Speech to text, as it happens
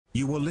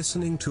You were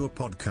listening to a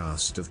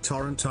podcast of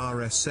Torrent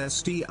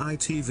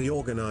RSSDI-TV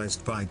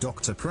organized by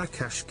Dr.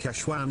 Prakash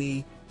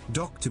Keshwani,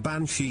 Dr.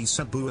 Banshi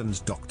Sabu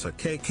and Dr.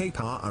 KK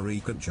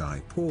Parikh at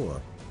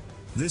Jaipur.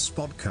 This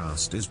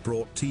podcast is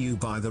brought to you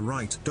by the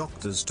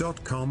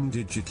rightdoctors.com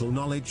digital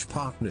knowledge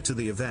partner to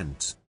the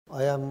event.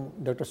 I am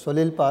Dr.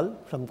 Solil Pal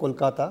from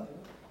Kolkata.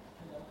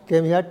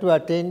 Came here to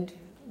attend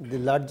the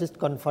largest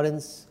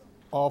conference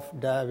of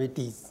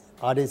diabetes,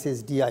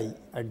 RSSDI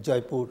at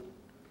Jaipur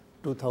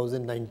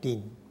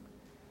 2019.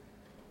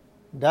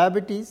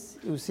 Diabetes,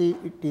 you see,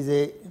 it is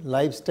a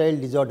lifestyle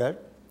disorder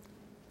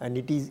and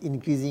it is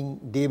increasing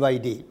day by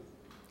day.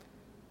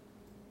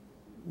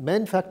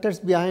 Main factors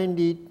behind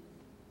it,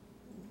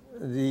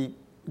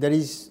 there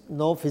is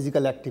no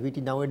physical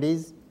activity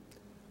nowadays.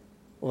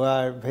 We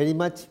are very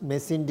much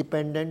machine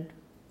dependent,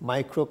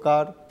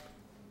 microcarb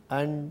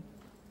and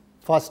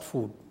fast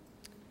food,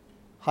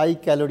 high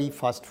calorie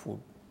fast food.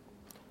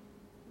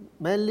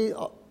 Mainly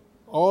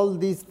all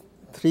these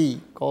three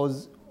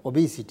cause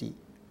obesity,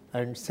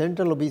 and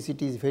central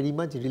obesity is very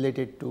much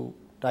related to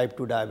type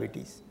 2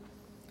 diabetes.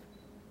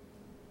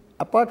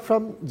 Apart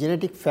from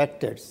genetic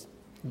factors,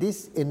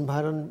 these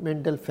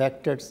environmental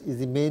factors is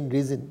the main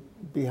reason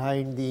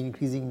behind the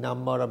increasing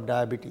number of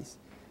diabetes.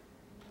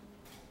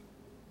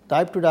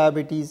 Type 2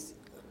 diabetes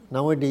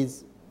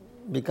nowadays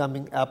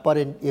becoming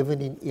apparent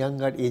even in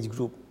younger age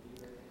group.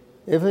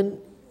 Even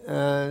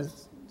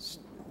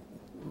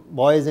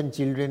boys and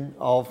children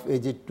of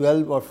age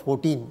 12 or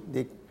 14,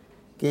 they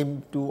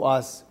came to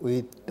us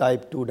with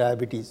type 2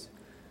 diabetes,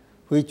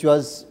 which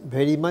was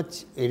very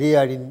much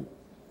rare in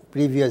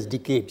previous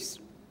decades.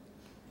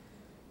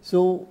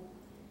 So,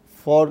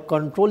 for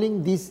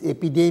controlling this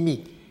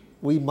epidemic,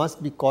 we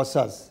must be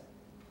cautious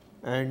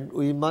and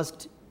we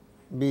must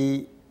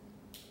be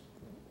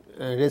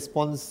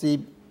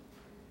responsive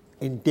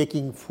in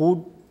taking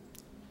food,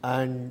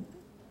 and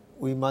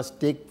we must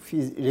take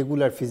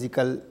regular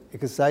physical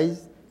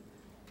exercise,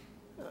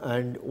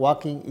 and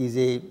walking is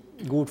a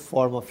good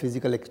form of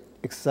physical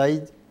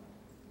exercise.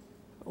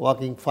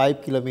 Walking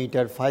 5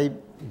 km 5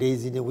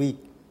 days in a week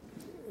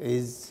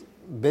is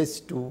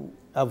best to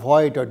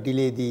avoid or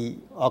delay the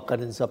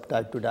occurrence of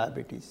type 2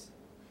 diabetes.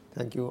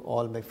 Thank you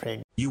all my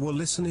friends. You were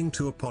listening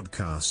to a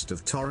podcast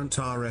of Torrent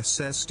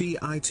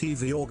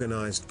RSSDI-TV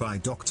organized by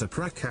Dr.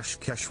 Prakash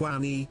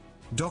Keshwani,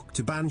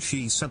 Dr.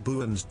 Banshi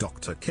Sabu and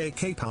Dr.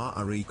 KK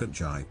Parikh at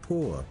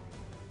Jaipur.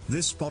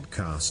 This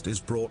podcast is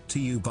brought to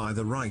you by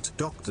the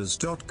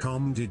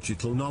rightdoctors.com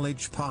digital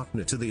knowledge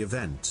partner to the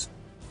event.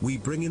 We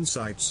bring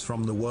insights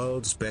from the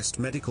world's best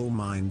medical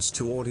minds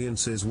to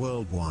audiences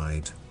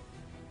worldwide.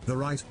 The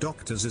Right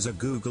Doctors is a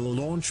Google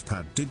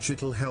Launchpad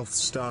digital health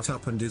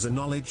startup and is a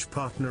knowledge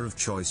partner of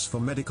choice for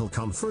medical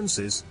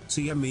conferences,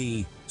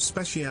 CME,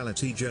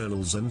 specialty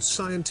journals and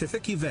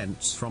scientific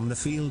events from the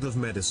field of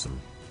medicine.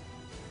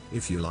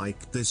 If you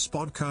liked this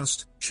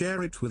podcast,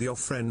 share it with your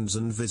friends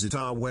and visit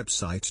our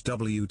website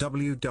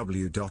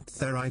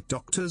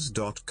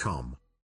www.therightdoctors.com.